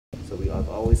So we have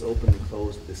always opened and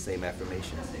closed with the same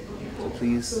affirmation. So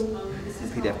please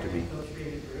repeat after me.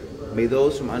 May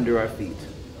those from under our feet,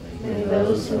 may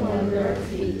those from under our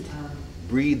feet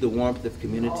breathe the warmth of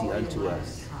community unto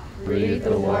us. Breathe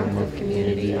the warmth of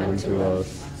community unto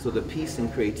us. So the peace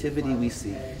and creativity we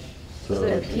seek, So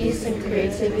the peace and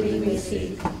creativity we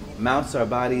seek, mounts our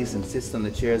bodies and sits on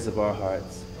the chairs of our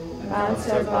hearts, mounts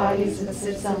our bodies and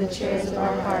sits on the chairs of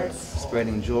our hearts,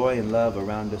 spreading joy and love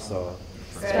around us all.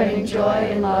 spreading joy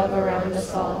and love around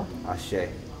us all. Ashe.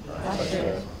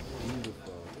 Ashe.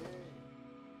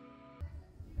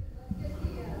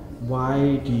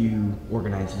 Why do you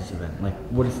organize this event? Like,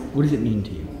 what does it mean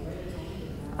to you?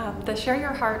 The Share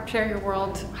Your Heart, Share Your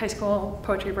World High School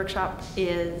Poetry Workshop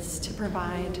is to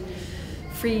provide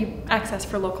free access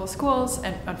for local schools,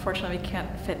 and unfortunately we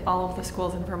can't fit all of the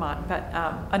schools in Vermont, but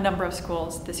a number of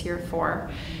schools this year, 4,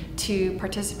 to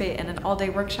participate in an all-day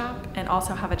workshop and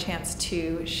also have a chance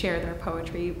to share their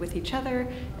poetry with each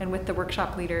other and with the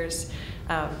workshop leaders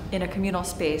in a communal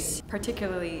space,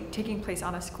 particularly taking place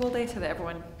on a school day so that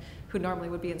everyone who normally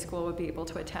would be in school would be able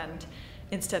to attend,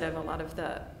 instead of a lot of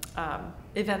the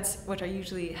events which are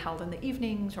usually held in the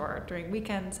evenings or during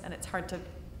weekends, and it's hard to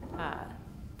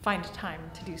find time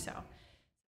to do so.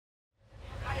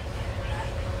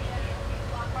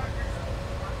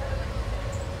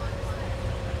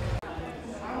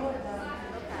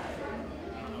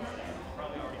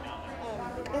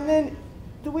 And then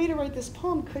the way to write this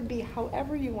poem could be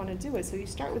however you want to do it. So you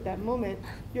start with that moment,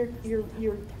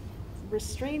 you're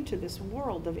restrained to this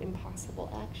world of impossible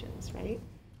actions, right?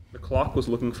 The clock was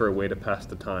looking for a way to pass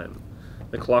the time.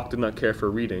 The clock did not care for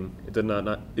reading. It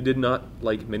did not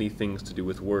like many things to do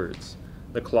with words.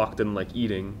 The clock didn't like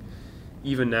eating.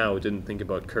 Even now, it didn't think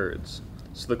about curds.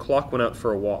 So the clock went out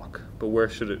for a walk. But where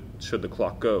should the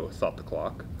clock go, thought the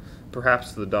clock.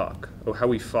 Perhaps to the dock. Oh, how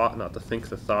we fought not to think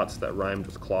the thoughts that rhymed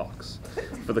with clocks.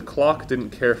 For the clock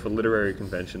didn't care for literary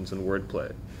conventions and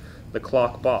wordplay. The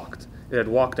clock balked. It had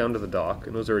walked down to the dock,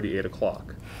 and it was already 8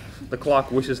 o'clock. The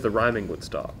clock wishes the rhyming would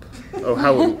stop. Oh,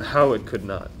 how it could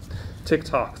not.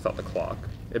 Tick-tock, thought the clock.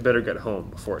 It better get home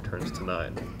before it turns to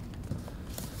 9.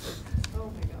 Oh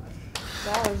my God.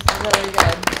 That was really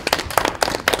good.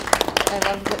 I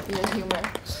love your humor.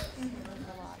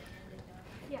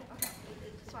 Yeah, okay.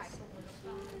 Swag.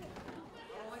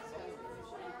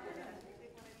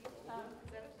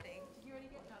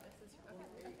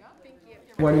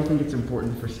 Why do you think it's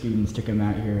important for students to come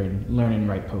out here and learn and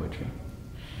write poetry?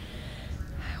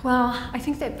 Well, I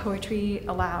think that poetry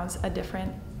allows a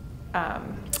different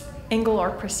angle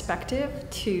or perspective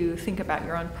to think about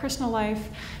your own personal life,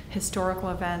 historical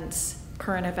events,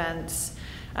 current events,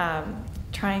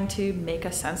 trying to make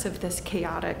a sense of this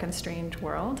chaotic and strange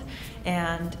world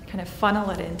and kind of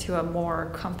funnel it into a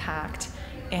more compact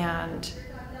and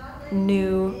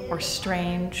new or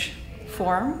strange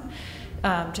form,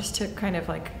 just to kind of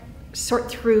like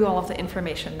sort through all of the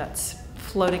information that's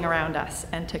floating around us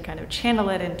and to kind of channel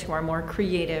it into our more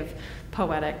creative,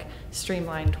 poetic,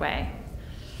 streamlined way.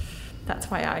 That's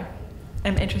why I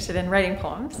am interested in writing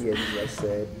poems. Yeah, as I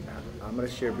said, I'm going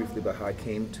to share briefly about how I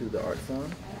came to the art form,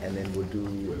 and then we'll do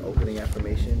an opening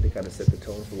affirmation to kind of set the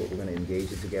tone for what we're going to engage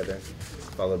in together,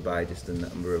 followed by just a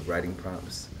number of writing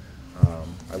prompts.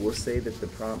 I will say that the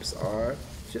prompts are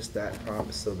just that,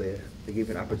 prompts, so they give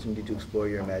you an opportunity to explore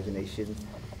your imagination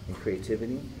and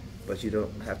creativity, but you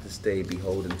don't have to stay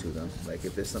beholden to them. Like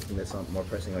if there's something that's more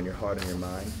pressing on your heart and your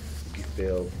mind, if you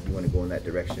feel you want to go in that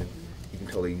direction, you can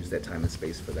totally use that time and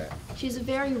space for that. She's a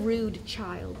very rude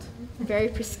child, very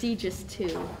prestigious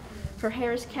too. Her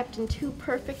hair is kept in 2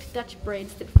 perfect Dutch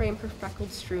braids that frame her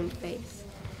freckled, strewn face.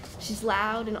 She's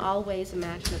loud in all ways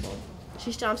imaginable. She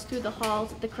stomps through the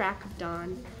halls at the crack of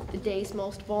dawn, the day's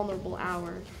most vulnerable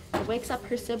hour, and wakes up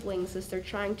her siblings as they're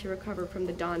trying to recover from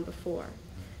the dawn before.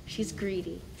 She's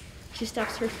greedy. She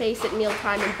stuffs her face at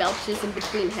mealtime and belches in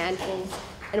between handfuls,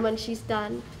 and when she's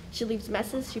done, she leaves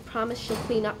messes she promised she'll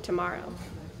clean up tomorrow.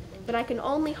 But I can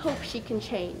only hope she can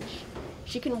change.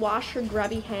 She can wash her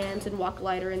grubby hands and walk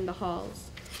lighter in the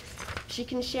halls. She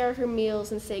can share her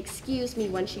meals and say excuse me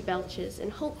when she belches,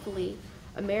 and hopefully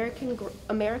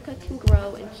America can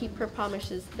grow and keep her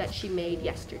promises that she made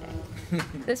yesterday.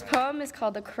 This poem is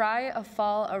called A Cry, a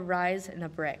Fall, a Rise, and a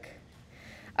Brick.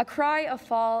 A cry, a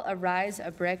fall, a rise, a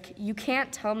brick. You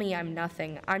can't tell me I'm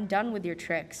nothing. I'm done with your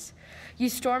tricks. You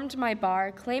stormed my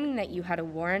bar, claiming that you had a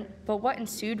warrant, but what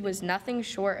ensued was nothing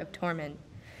short of torment.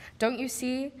 Don't you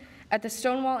see? At the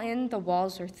Stonewall Inn, the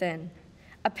walls are thin.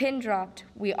 A pin dropped,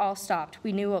 we all stopped,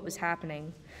 we knew what was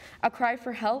happening. A cry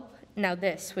for help? Now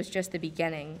this was just the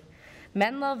beginning.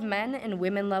 Men love men and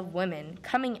women love women.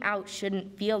 Coming out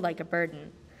shouldn't feel like a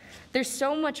burden. There's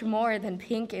so much more than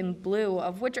pink and blue,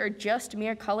 of which are just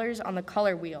mere colors on the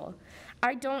color wheel.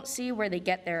 I don't see where they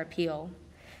get their appeal.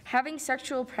 Having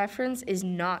sexual preference is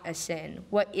not a sin.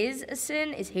 What is a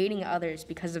sin is hating others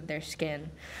because of their skin,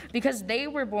 because they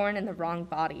were born in the wrong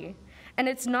body. And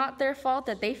it's not their fault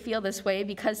that they feel this way,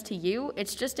 because to you,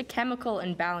 it's just a chemical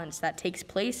imbalance that takes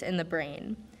place in the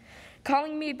brain.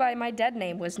 Calling me by my dead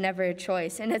name was never a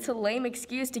choice, and it's a lame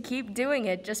excuse to keep doing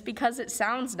it just because it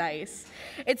sounds nice.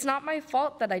 It's not my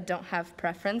fault that I don't have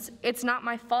preference. It's not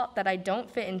my fault that I don't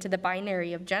fit into the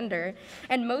binary of gender.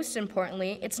 And most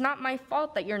importantly, it's not my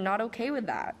fault that you're not okay with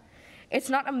that.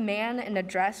 It's not a man in a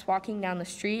dress walking down the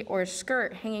street or a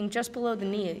skirt hanging just below the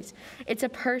knees. It's a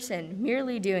person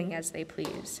merely doing as they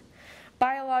please.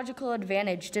 Biological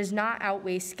advantage does not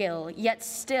outweigh skill, yet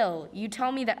still, you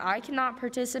tell me that I cannot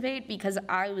participate because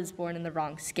I was born in the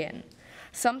wrong skin.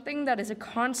 Something that is a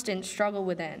constant struggle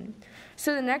within.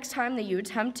 So the next time that you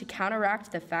attempt to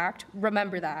counteract the fact,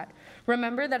 remember that.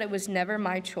 Remember that it was never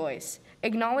my choice.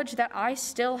 Acknowledge that I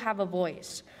still have a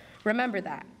voice. Remember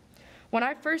that. When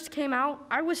I first came out,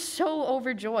 I was so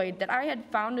overjoyed that I had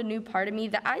found a new part of me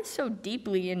that I so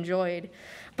deeply enjoyed.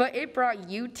 But it brought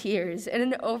you tears and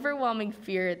an overwhelming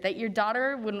fear that your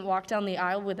daughter wouldn't walk down the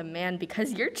aisle with a man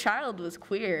because your child was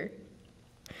queer.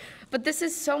 But this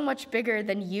is so much bigger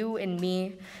than you and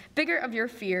me, bigger of your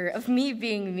fear of me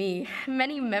being me.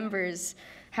 Many members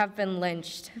have been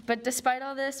lynched, but despite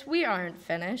all this, we aren't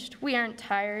finished. We aren't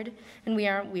tired, and we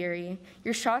aren't weary.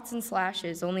 Your shots and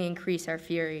slashes only increase our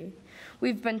fury.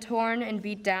 We've been torn and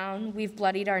beat down, we've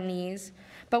bloodied our knees,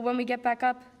 but when we get back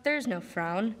up, there's no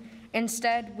frown.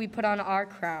 Instead, we put on our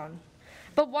crown.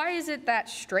 But why is it that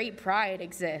straight pride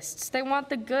exists? They want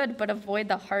the good but avoid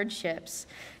the hardships.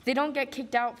 They don't get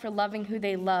kicked out for loving who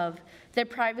they love. Their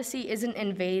privacy isn't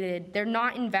invaded. They're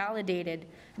not invalidated.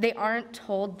 They aren't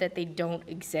told that they don't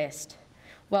exist.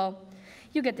 Well,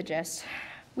 you get the gist.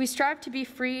 We strive to be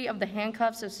free of the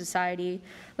handcuffs of society,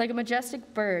 like a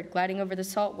majestic bird gliding over the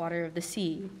salt water of the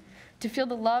sea, to feel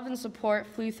the love and support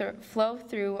flow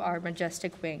through our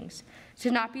majestic wings,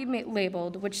 to not be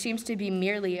labeled, which seems to be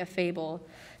merely a fable,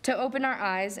 to open our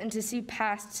eyes and to see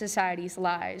past society's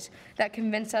lies that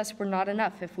convince us we're not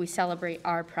enough if we celebrate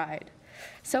our pride.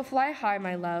 So fly high,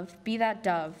 my love, be that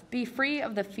dove, be free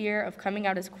of the fear of coming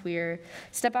out as queer,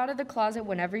 step out of the closet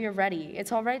whenever you're ready,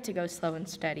 it's all right to go slow and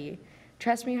steady.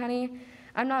 Trust me, honey,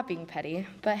 I'm not being petty,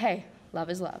 but hey,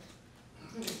 love is love.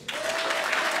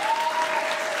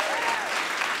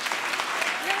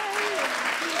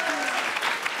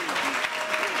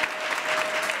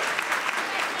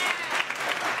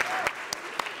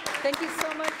 Thank you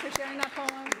so much for sharing that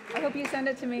poem. I hope you send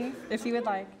it to me if you would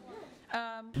like.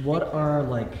 What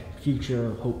are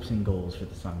future hopes and goals for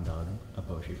the Sundog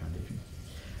Poetry Foundation?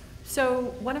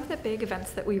 So one of the big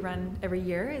events that we run every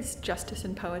year is Justice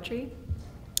in Poetry.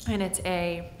 And it's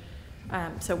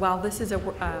so while this is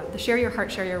the Share Your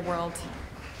Heart, Share Your World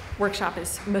workshop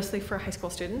is mostly for high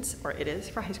school students, or it is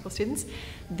for high school students,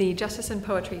 the Justice in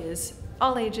Poetry is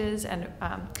all ages, and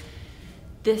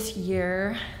this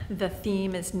year the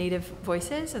theme is Native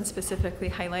Voices, and specifically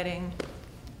highlighting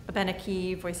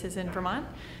Abenaki voices in Vermont.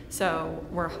 So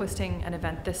we're hosting an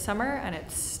event this summer, and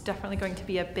it's definitely going to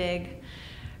be a big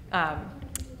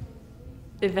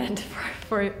event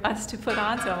for us to put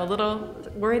on, so I'm a little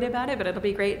worried about it, but it'll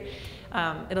be great.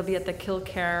 It'll be at the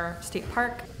Kilcare State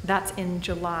Park. That's in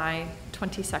July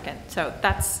 22nd, so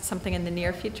that's something in the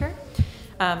near future.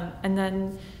 And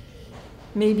then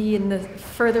maybe in the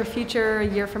further future, a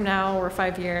year from now or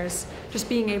 5 years, just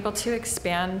being able to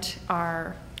expand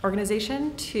our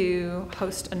organization to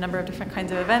host a number of different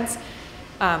kinds of events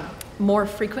more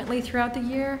frequently throughout the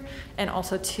year, and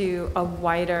also to a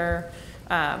wider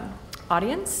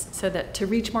audience, so that to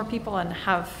reach more people and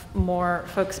have more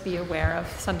folks be aware of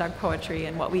Sundog Poetry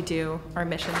and what we do, our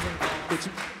missions.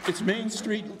 It's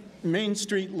Main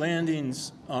Street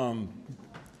Landing's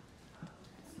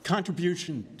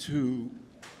contribution to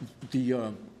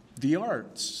the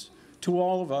arts, to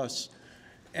all of us,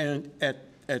 and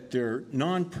at their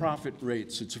nonprofit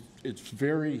rates. It's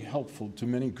very helpful to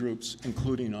many groups,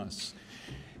 including us.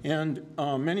 And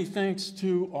many thanks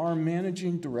to our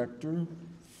managing director,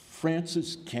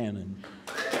 Francis Cannon.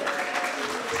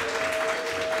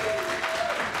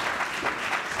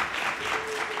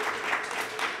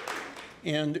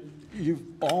 And you've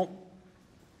all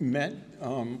met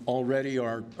already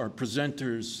our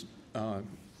presenters,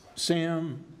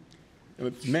 Sam,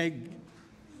 Meg,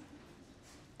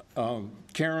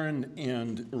 Karen,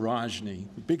 and Rajnii.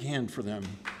 A big hand for them.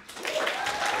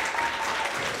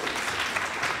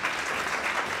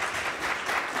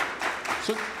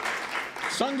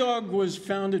 Sundog was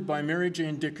founded by Mary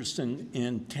Jane Dickerson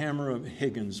and Tamara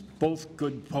Higgins, both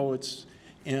good poets,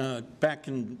 back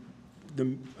in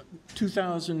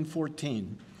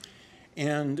 2014.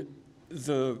 And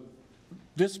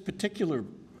this particular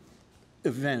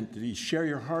event, the Share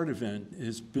Your Heart event,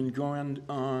 has been going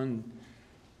on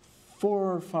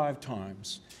 4 or 5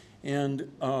 times. And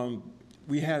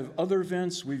we have other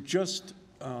events. We've just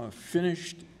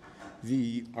finished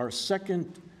our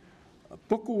second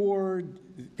book award.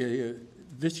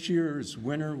 This year's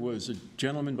winner was a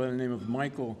gentleman by the name of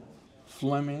Michael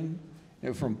Fleming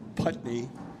from Putney.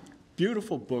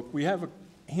 Beautiful book. We have a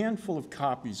handful of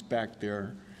copies back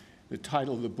there. The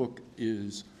title of the book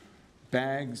is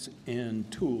Bags and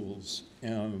Tools.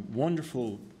 A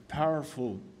wonderful,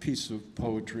 powerful piece of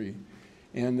poetry.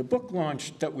 And the book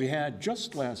launch that we had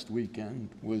just last weekend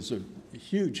was a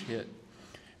huge hit.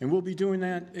 And we'll be doing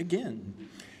that again.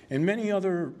 And many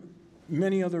other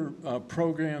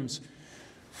programs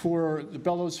for the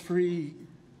Bellows Free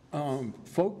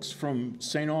folks from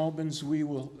St. Albans. We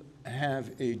will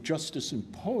have a Justice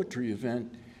and Poetry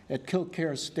event at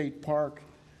Kilcare State Park,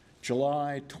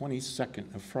 July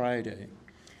 22nd, a Friday.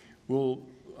 We'll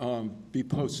be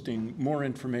posting more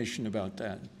information about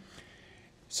that.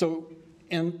 So,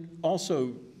 and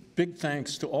also big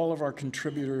thanks to all of our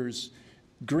contributors,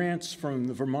 grants from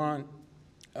the Vermont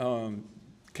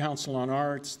Council on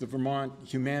Arts, the Vermont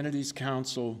Humanities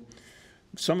Council.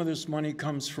 Some of this money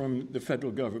comes from the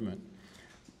federal government.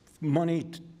 Money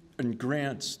and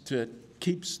grants that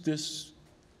keeps this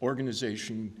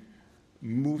organization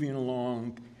moving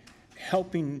along,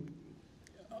 helping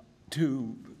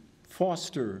to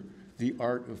foster the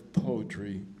art of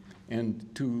poetry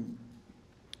and to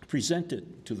present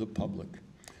it to the public.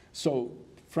 So,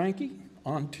 Frankie,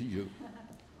 on to you.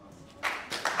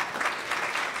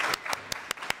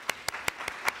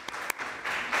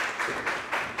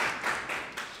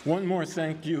 One more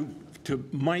thank you to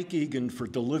Mike Egan for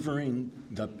delivering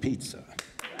the pizza.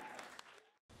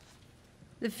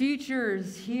 The future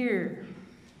is here.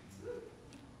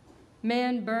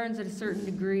 Man burns at a certain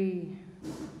degree,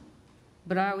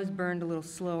 but I was burned a little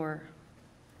slower.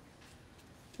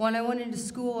 When I went into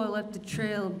school, I left a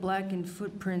trail of blackened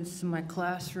footprints in my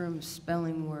classroom,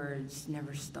 spelling words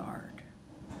never starred.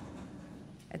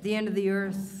 At the end of the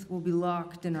earth, we'll be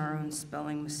locked in our own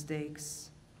spelling mistakes.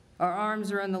 Our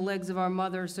arms are on the legs of our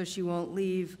mother so she won't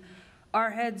leave.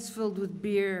 Our heads filled with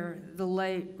beer, the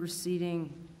light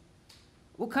receding.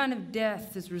 What kind of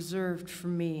death is reserved for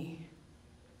me?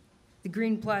 The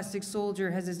green plastic soldier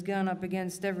has his gun up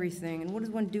against everything, and what does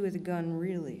one do with a gun,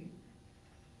 really?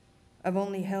 I've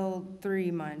only held 3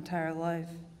 my entire life.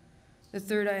 The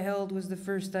third I held was the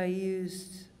first I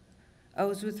used. I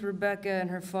was with Rebecca and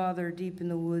her father deep in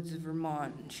the woods of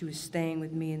Vermont, and she was staying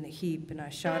with me in the heap, and I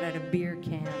shot at a beer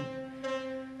can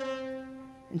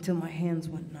until my hands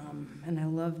went numb, and I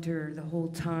loved her the whole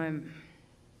time.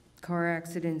 Car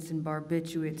accidents and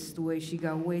barbiturates, the way she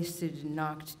got wasted and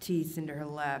knocked teeth into her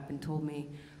lap and told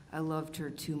me I loved her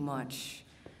too much.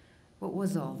 What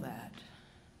was all that?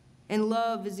 And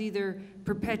love is either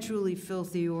perpetually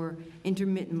filthy or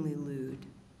intermittently lewd.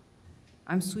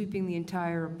 I'm sweeping the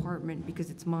entire apartment because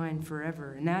it's mine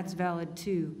forever, and that's valid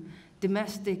too.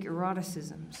 Domestic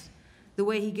eroticisms. The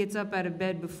way he gets up out of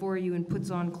bed before you and puts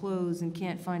on clothes and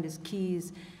can't find his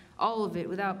keys. All of it,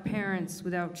 without parents,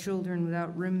 without children,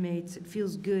 without roommates. It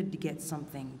feels good to get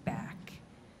something back.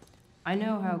 I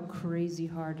know how crazy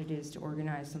hard it is to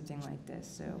organize something like this,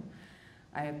 so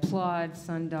I applaud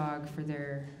Sundog for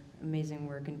their amazing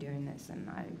work in doing this, and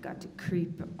I got to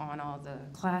creep on all the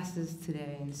classes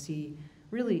today and see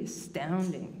really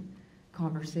astounding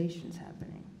conversations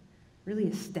happening, really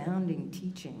astounding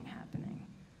teaching happening.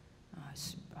 I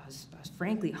was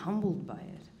frankly humbled by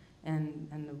it, and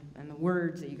the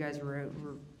words that you guys wrote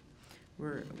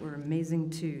were amazing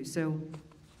too. So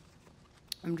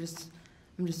I'm just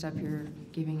up here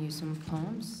giving you some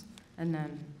poems, and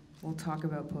then we'll talk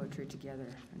about poetry together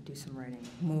and do some writing,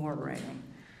 more writing.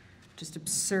 Just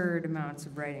absurd amounts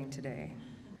of writing today.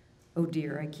 Oh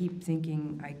dear, I keep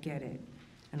thinking I get it,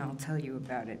 and I'll tell you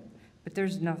about it. But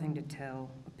there's nothing to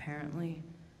tell, apparently.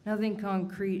 Nothing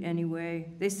concrete anyway.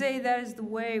 They say that is the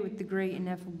way with the great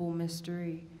ineffable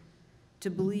mystery. To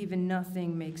believe in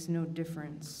nothing makes no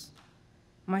difference.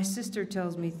 My sister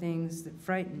tells me things that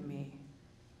frighten me.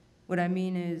 What I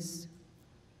mean is,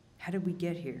 how did we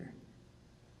get here?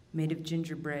 Made of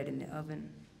gingerbread in the oven,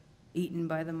 eaten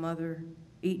by the mother,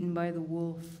 eaten by the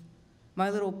wolf. My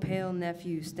little pale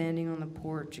nephew standing on the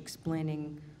porch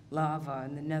explaining lava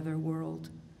in the netherworld,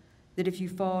 that if you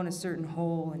fall in a certain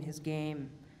hole in his game,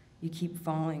 you keep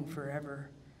falling forever,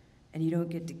 and you don't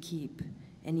get to keep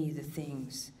any of the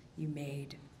things you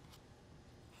made.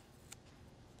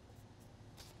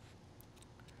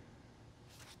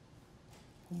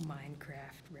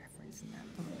 Minecraft reference in that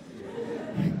book.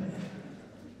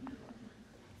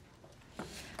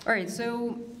 All right,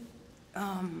 so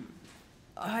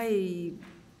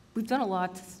we've done a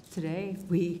lot today.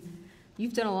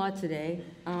 You've done a lot today.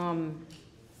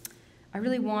 I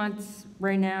really want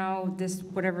right now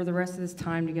whatever the rest of this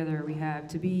time together we have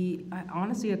to be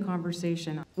honestly a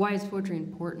conversation. Why is poetry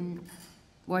important?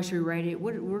 Why should we write it?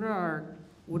 What are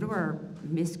our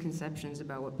misconceptions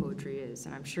about what poetry is?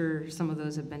 And I'm sure some of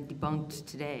those have been debunked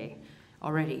today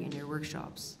already in your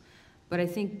workshops. But I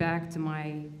think back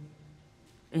to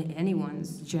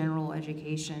anyone's general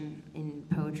education in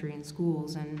poetry in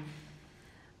schools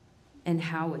and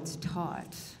how it's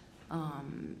taught,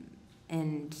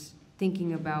 and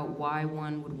thinking about why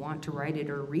one would want to write it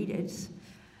or read it.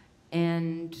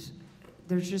 And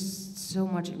there's just so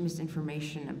much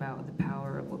misinformation about the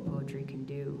power of what poetry can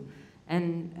do.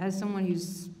 And as someone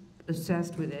who's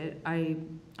obsessed with it,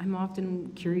 I'm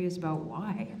often curious about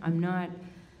why. I'm not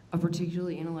a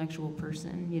particularly intellectual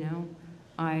person, you know?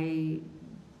 I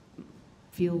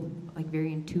feel like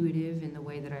very intuitive in the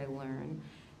way that I learn.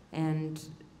 And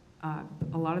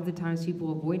a lot of the times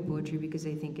people avoid poetry because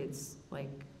they think it's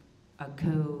like a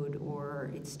code or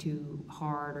it's too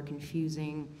hard or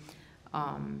confusing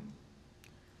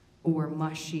or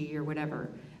mushy or whatever.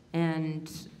 And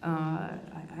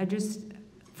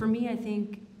for me, I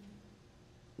think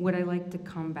what I like to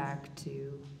come back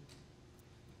to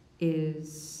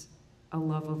is a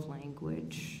love of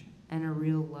language and a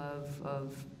real love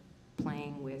of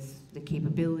playing with the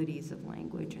capabilities of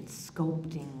language and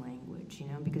sculpting language, you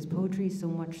know, because poetry is so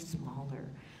much smaller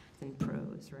than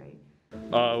prose, right?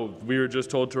 We were just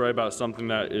told to write about something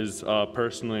that is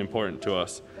personally important to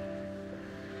us.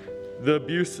 The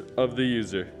abuse of the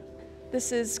user.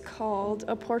 This is called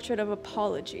A Portrait of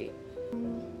Apology.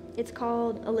 It's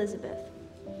called Elizabeth.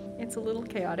 It's a little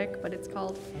chaotic, but it's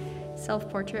called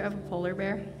Self-Portrait of a Polar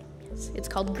Bear. It's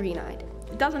called Green-Eyed.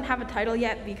 It doesn't have a title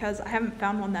yet because I haven't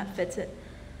found one that fits it.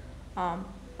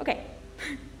 Okay.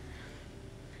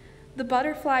 The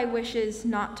butterfly wishes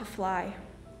not to fly.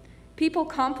 People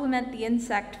compliment the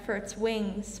insect for its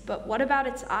wings, but what about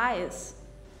its eyes?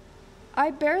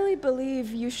 I barely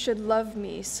believe you should love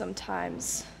me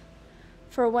sometimes.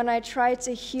 For when I try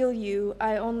to heal you,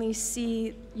 I only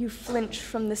see you flinch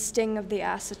from the sting of the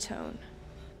acetone.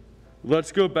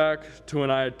 Let's go back to when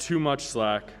I had too much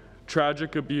slack.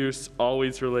 Tragic abuse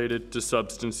always related to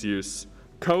substance use.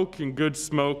 Coke and good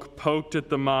smoke poked at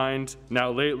the mind.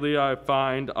 Now lately I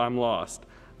find I'm lost.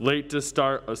 Late to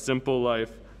start a simple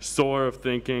life, sore of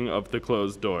thinking of the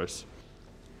closed doors.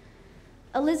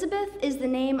 Elizabeth is the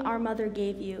name our mother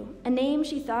gave you, a name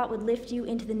she thought would lift you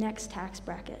into the next tax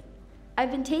bracket.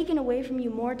 I've been taken away from you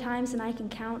more times than I can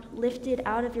count, lifted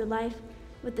out of your life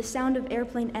with the sound of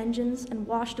airplane engines and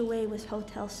washed away with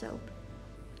hotel soap.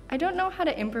 I don't know how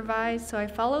to improvise, so I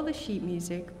follow the sheet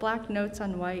music, black notes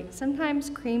on white, sometimes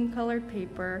cream-colored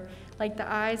paper, like the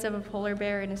eyes of a polar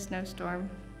bear in a snowstorm.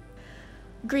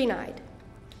 Green-eyed,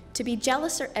 to be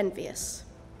jealous or envious.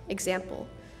 Example,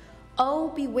 oh,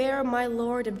 beware, my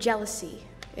lord, of jealousy.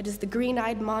 It is the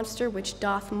green-eyed monster which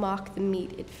doth mock the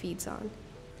meat it feeds on.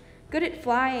 Good at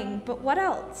flying, but what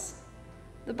else?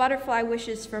 The butterfly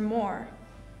wishes for more.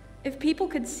 If people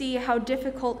could see how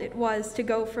difficult it was to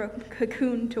go from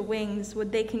cocoon to wings,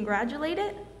 would they congratulate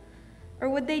it? Or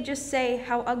would they just say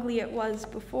how ugly it was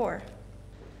before?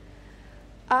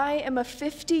 I am a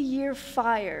 50-year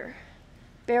fire,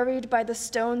 buried by the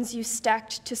stones you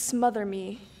stacked to smother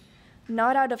me,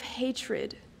 not out of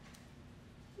hatred,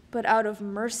 but out of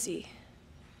mercy,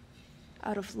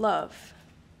 out of love.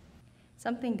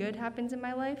 Something good happens in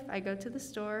my life, I go to the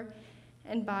store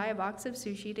and buy a box of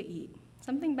sushi to eat.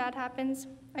 Something bad happens,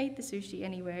 I eat the sushi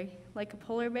anyway, like a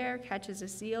polar bear catches a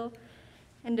seal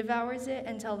and devours it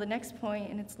until the next point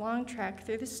in its long trek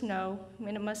through the snow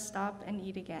when it must stop and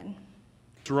eat again.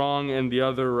 Wrong and the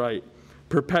other right,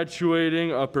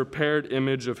 perpetuating a prepared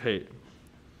image of hate.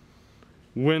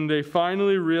 When they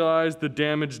finally realized the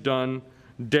damage done,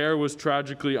 Dare was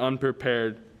tragically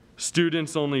unprepared.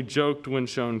 Students only joked when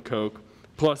shown Coke,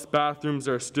 plus bathrooms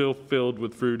are still filled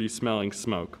with fruity smelling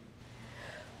smoke.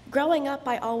 Growing up,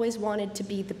 I always wanted to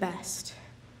be the best.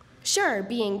 Sure,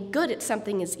 being good at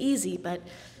something is easy, but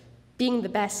being the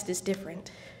best is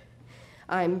different.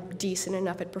 I'm decent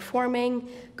enough at performing,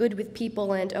 good with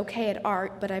people, and okay at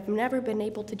art, but I've never been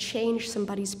able to change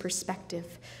somebody's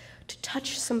perspective, to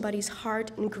touch somebody's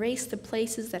heart and grace the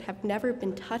places that have never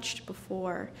been touched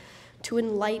before, to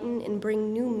enlighten and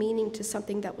bring new meaning to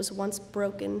something that was once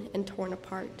broken and torn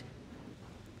apart.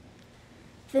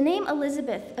 The name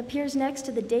Elizabeth appears next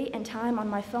to the date and time on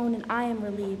my phone, and I am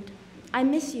relieved. I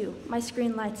miss you, my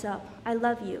screen lights up. I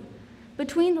love you.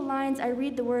 Between the lines, I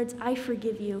read the words, I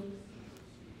forgive you.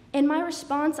 In my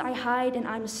response, I hide an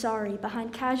I'm sorry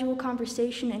behind casual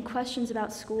conversation and questions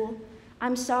about school.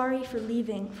 I'm sorry for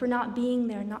leaving, for not being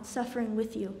there, not suffering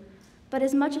with you. But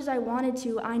as much as I wanted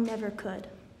to, I never could.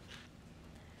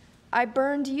 I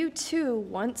burned you too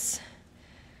once,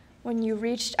 when you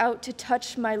reached out to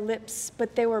touch my lips,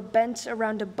 but they were bent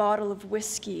around a bottle of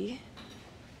whiskey.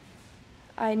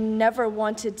 I never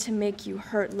wanted to make you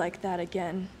hurt like that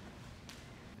again.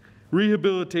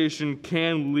 Rehabilitation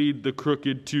can lead the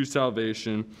crooked to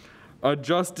salvation. A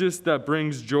justice that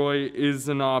brings joy is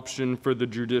an option for the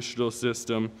judicial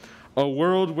system. A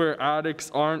world where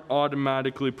addicts aren't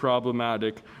automatically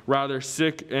problematic, rather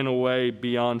sick in a way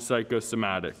beyond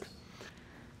psychosomatic.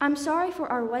 I'm sorry for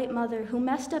our white mother who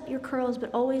messed up your curls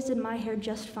but always did my hair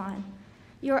just fine.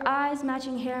 Your eyes,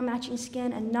 matching hair, matching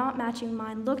skin, and not matching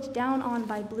mine, looked down on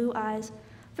by blue eyes,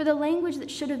 for the language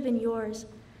that should have been yours,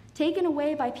 taken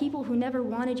away by people who never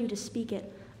wanted you to speak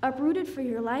it, uprooted for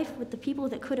your life with the people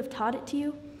that could have taught it to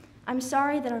you. I'm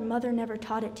sorry that our mother never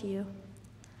taught it to you.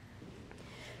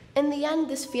 In the end,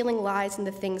 this feeling lies in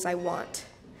the things I want,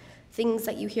 things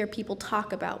that you hear people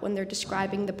talk about when they're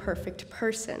describing the perfect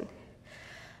person.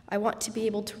 I want to be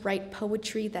able to write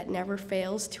poetry that never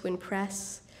fails to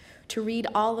impress, to read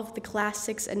all of the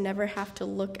classics and never have to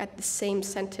look at the same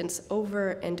sentence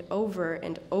over and over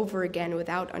and over again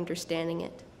without understanding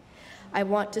it. I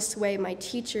want to sway my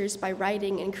teachers by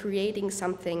writing and creating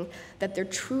something that they're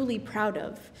truly proud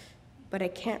of, but I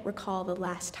can't recall the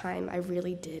last time I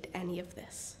really did any of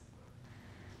this.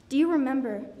 Do you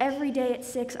remember every day at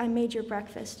 6 I made your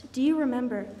breakfast? Do you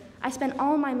remember I spent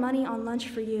all my money on lunch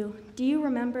for you? Do you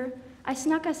remember I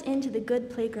snuck us into the good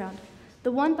playground,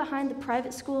 the one behind the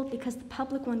private school because the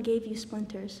public one gave you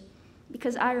splinters?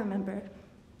 Because I remember.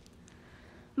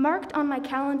 Marked on my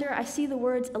calendar, I see the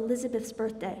words Elizabeth's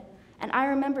birthday, and I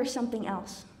remember something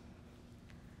else.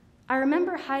 I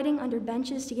remember hiding under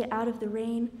benches to get out of the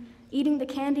rain, eating the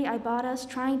candy I bought us,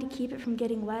 trying to keep it from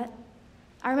getting wet.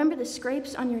 I remember the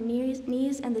scrapes on your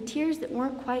knees and the tears that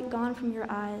weren't quite gone from your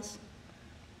eyes.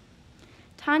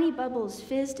 Tiny bubbles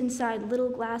fizzed inside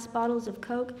little glass bottles of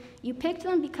Coke. You picked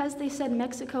them because they said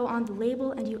Mexico on the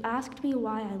label, and you asked me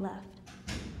why I left.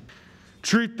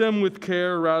 Treat them with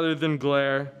care rather than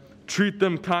glare. Treat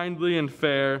them kindly and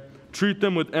fair. Treat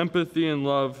them with empathy and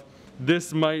love.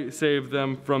 This might save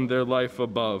them from their life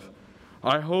above.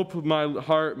 I hope my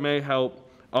heart may help.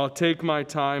 I'll take my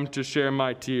time to share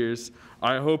my tears.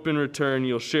 I hope in return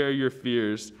you'll share your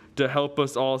fears to help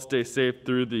us all stay safe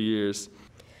through the years.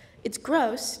 It's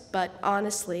gross, but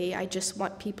honestly, I just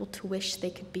want people to wish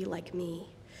they could be like me.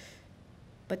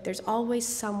 But there's always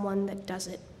someone that does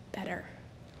it better.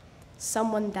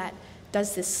 Someone that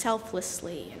does this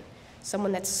selflessly,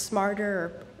 someone that's smarter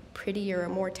or prettier or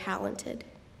more talented.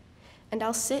 And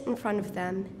I'll sit in front of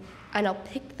them and I'll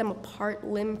pick them apart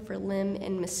limb for limb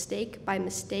and mistake by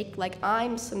mistake like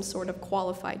I'm some sort of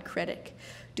qualified critic,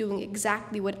 doing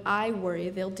exactly what I worry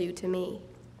they'll do to me.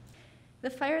 The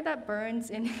fire that burns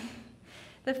in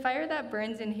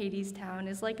Hades town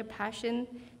is like a passion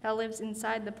that lives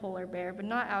inside the polar bear, but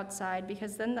not outside,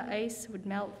 because then the ice would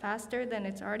melt faster than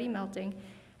it's already melting,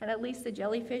 and at least the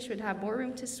jellyfish would have more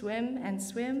room to swim and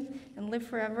live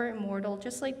forever immortal,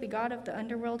 just like the god of the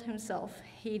underworld himself,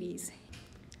 Hades.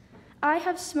 I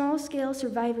have small-scale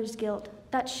survivor's guilt,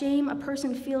 that shame a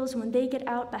person feels when they get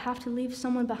out but have to leave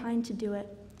someone behind to do it.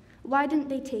 Why didn't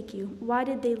they take you? Why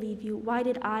did they leave you? Why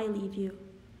did I leave you?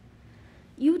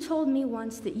 You told me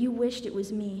once that you wished it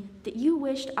was me, that you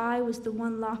wished I was the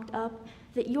one locked up,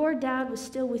 that your dad was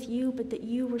still with you, but that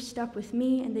you were stuck with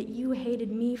me, and that you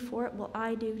hated me for it. Well,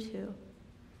 I do too.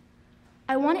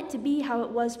 I want it to be how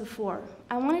it was before.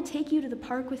 I want to take you to the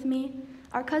park with me.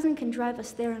 Our cousin can drive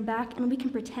us there and back, and we can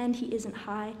pretend he isn't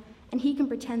high, and he can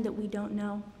pretend that we don't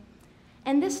know.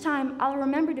 And this time, I'll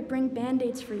remember to bring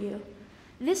Band-Aids for you.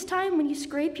 This time, when you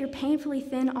scrape your painfully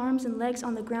thin arms and legs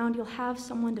on the ground, you'll have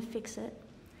someone to fix it.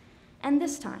 And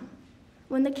this time,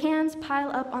 when the cans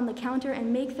pile up on the counter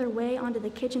and make their way onto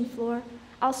the kitchen floor,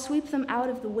 I'll sweep them out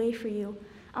of the way for you.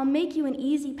 I'll make you an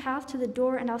easy path to the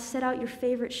door, and I'll set out your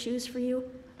favorite shoes for you.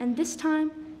 And this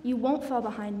time, you won't fall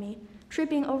behind me,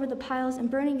 tripping over the piles and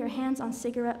burning your hands on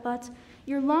cigarette butts.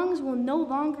 Your lungs will no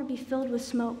longer be filled with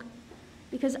smoke,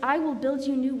 because I will build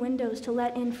you new windows to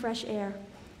let in fresh air.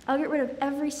 I'll get rid of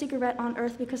every cigarette on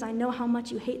earth because I know how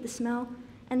much you hate the smell.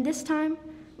 And this time,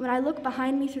 when I look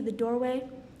behind me through the doorway,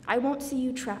 I won't see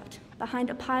you trapped behind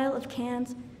a pile of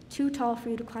cans too tall for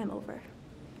you to climb over.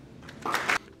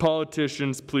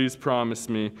 Politicians, please promise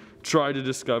me, try to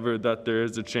discover that there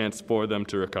is a chance for them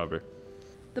to recover.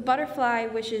 The butterfly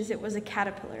wishes it was a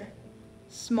caterpillar,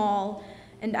 small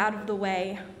and out of the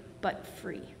way, but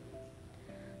free.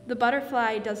 The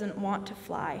butterfly doesn't want to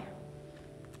fly,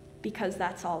 because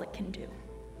that's all it can do.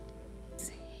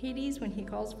 Hades, when he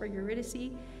calls for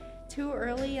Eurydice, too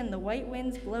early and the white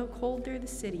winds blow cold through the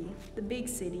city,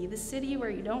 the city where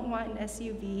you don't want an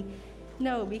SUV.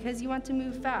 No, because you want to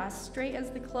move fast, straight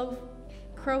as the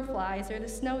crow flies or the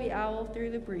snowy owl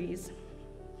through the breeze.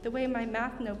 The way my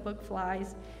math notebook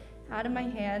flies out of my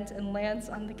hands and lands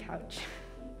on the couch.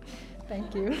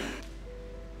 Thank you.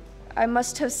 I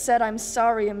must have said I'm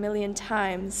sorry a million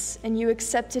times, and you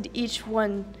accepted each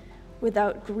one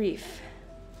without grief.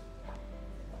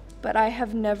 But I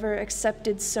have never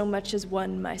accepted so much as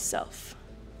one myself.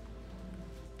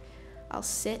 I'll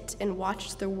sit and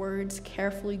watch the words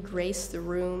carefully grace the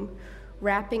room,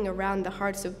 wrapping around the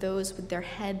hearts of those with their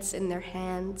heads in their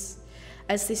hands,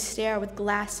 as they stare with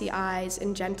glassy eyes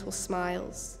and gentle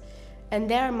smiles. In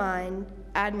their mind,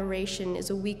 admiration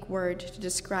is a weak word to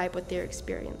describe what they're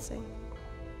experiencing.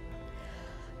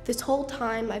 This whole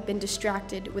time I've been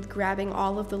distracted with grabbing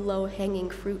all of the low-hanging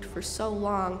fruit for so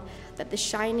long that the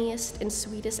shiniest and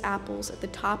sweetest apples at the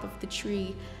top of the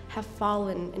tree have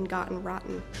fallen and gotten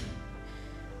rotten.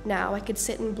 Now I could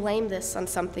sit and blame this on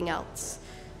something else,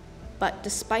 but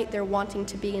despite there wanting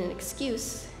to be an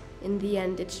excuse, in the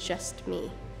end it's just me.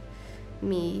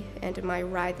 Me and my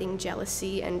writhing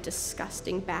jealousy and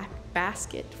disgusting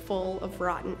basket full of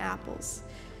rotten apples.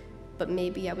 But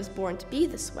maybe I was born to be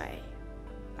this way.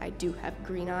 I do have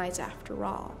green eyes after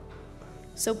all.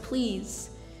 So please,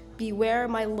 beware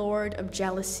my lord of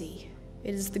jealousy.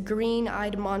 It is the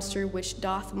green-eyed monster which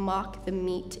doth mock the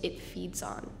meat it feeds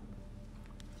on.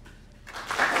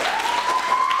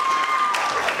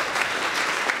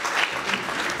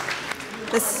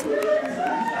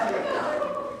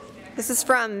 This is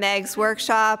from Meg's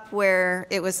workshop, where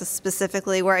it was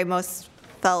specifically where I most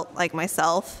felt like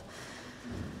myself.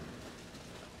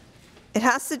 It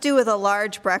has to do with a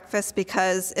large breakfast,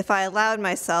 because if I allowed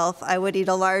myself, I would eat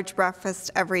a large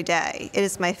breakfast every day. It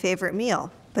is my favorite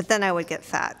meal, but then I would get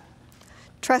fat.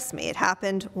 Trust me, it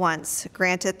happened once.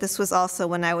 Granted, this was also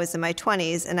when I was in my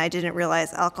 20s and I didn't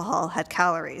realize alcohol had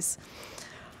calories.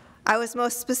 I was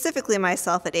most specifically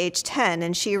myself at age 10,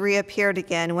 and she reappeared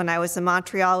again when I was in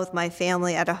Montreal with my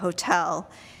family at a hotel.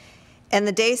 And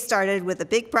the day started with a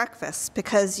big breakfast,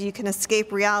 because you can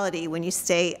escape reality when you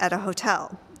stay at a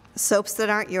hotel. Soaps that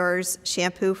aren't yours,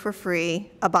 shampoo for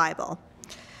free, a Bible.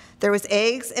 There was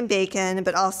eggs and bacon,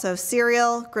 but also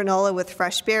cereal, granola with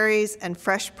fresh berries, and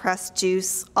fresh pressed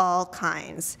juice, all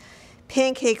kinds.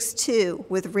 Pancakes, too,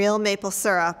 with real maple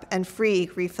syrup and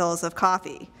free refills of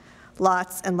coffee.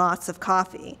 Lots and lots of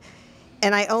coffee.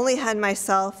 And I only had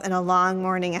myself and a long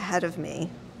morning ahead of me.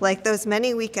 Like those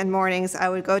many weekend mornings, I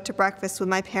would go to breakfast with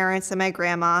my parents and my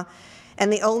grandma,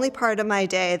 and the only part of my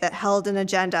day that held an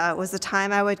agenda was the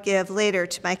time I would give later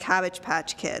to my Cabbage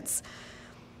Patch Kids.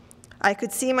 I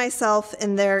could see myself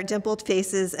in their dimpled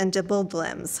faces and dimpled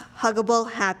limbs,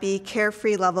 huggable, happy,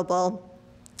 carefree, lovable,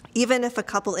 even if a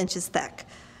couple inches thick.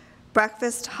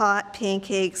 Breakfast, hot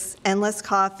pancakes, endless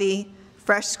coffee,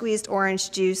 fresh squeezed orange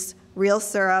juice, real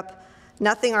syrup,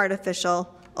 nothing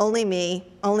artificial, only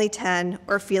me, only 10,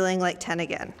 or feeling like 10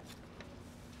 again.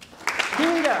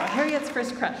 Here we go, Harriet's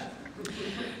first crush.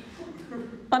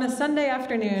 On a Sunday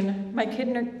afternoon, my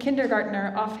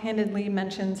kindergartner offhandedly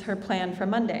mentions her plan for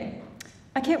Monday.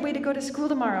 I can't wait to go to school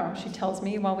tomorrow, she tells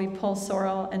me while we pull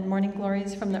sorrel and morning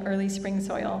glories from the early spring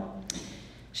soil.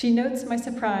 She notes my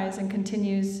surprise and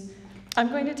continues, I'm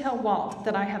going to tell Walt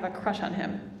that I have a crush on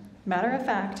him. Matter of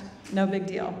fact, no big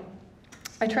deal.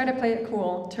 I try to play it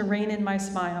cool, to rein in my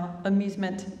smile,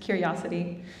 amusement,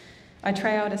 curiosity. I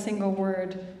try out a single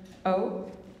word,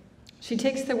 oh. She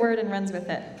takes the word and runs with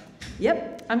it.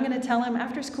 Yep, I'm going to tell him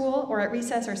after school or at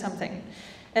recess or something.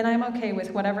 And I'm okay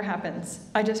with whatever happens.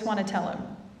 I just want to tell him.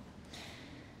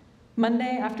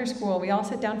 Monday after school, we all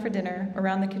sit down for dinner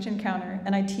around the kitchen counter,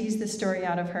 and I tease this story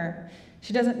out of her.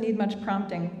 She doesn't need much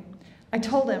prompting. I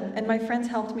told him, and my friends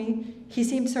helped me. He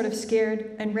seemed sort of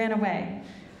scared and ran away.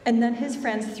 And then his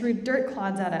friends threw dirt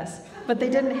clods at us, but they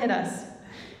didn't hit us.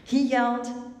 He yelled,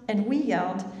 and we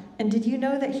yelled, and did you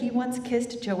know that he once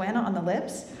kissed Joanna on the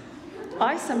lips?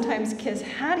 I sometimes kiss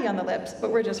Hattie on the lips,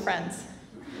 but we're just friends.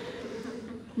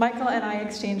 Michael and I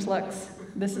exchange looks.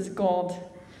 This is gold.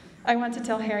 I want to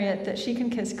tell Harriet that she can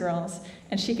kiss girls,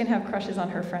 and she can have crushes on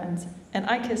her friends, and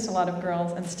I kissed a lot of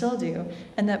girls and still do,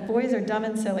 and that boys are dumb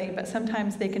and silly, but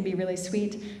sometimes they can be really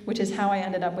sweet, which is how I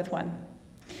ended up with one.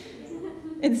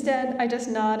 Instead, I just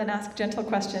nod and ask gentle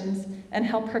questions and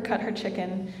help her cut her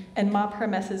chicken and mop her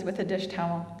messes with a dish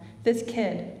towel. This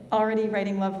kid, already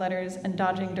writing love letters and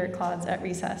dodging dirt clods at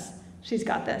recess. She's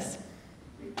got this.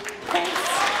 Thanks.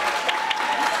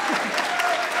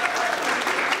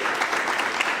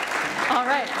 All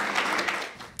right.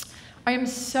 I am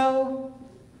so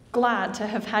glad to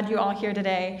have had you all here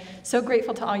today. So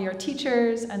grateful to all your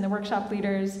teachers and the workshop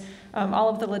leaders, all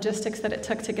of the logistics that it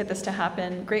took to get this to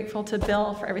happen. Grateful to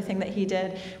Bill for everything that he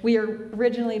did. We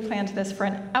originally planned this for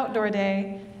an outdoor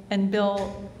day, and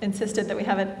Bill insisted that we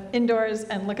have it indoors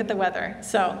and look at the weather.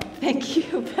 So thank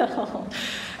you, Bill,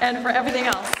 and for everything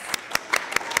else.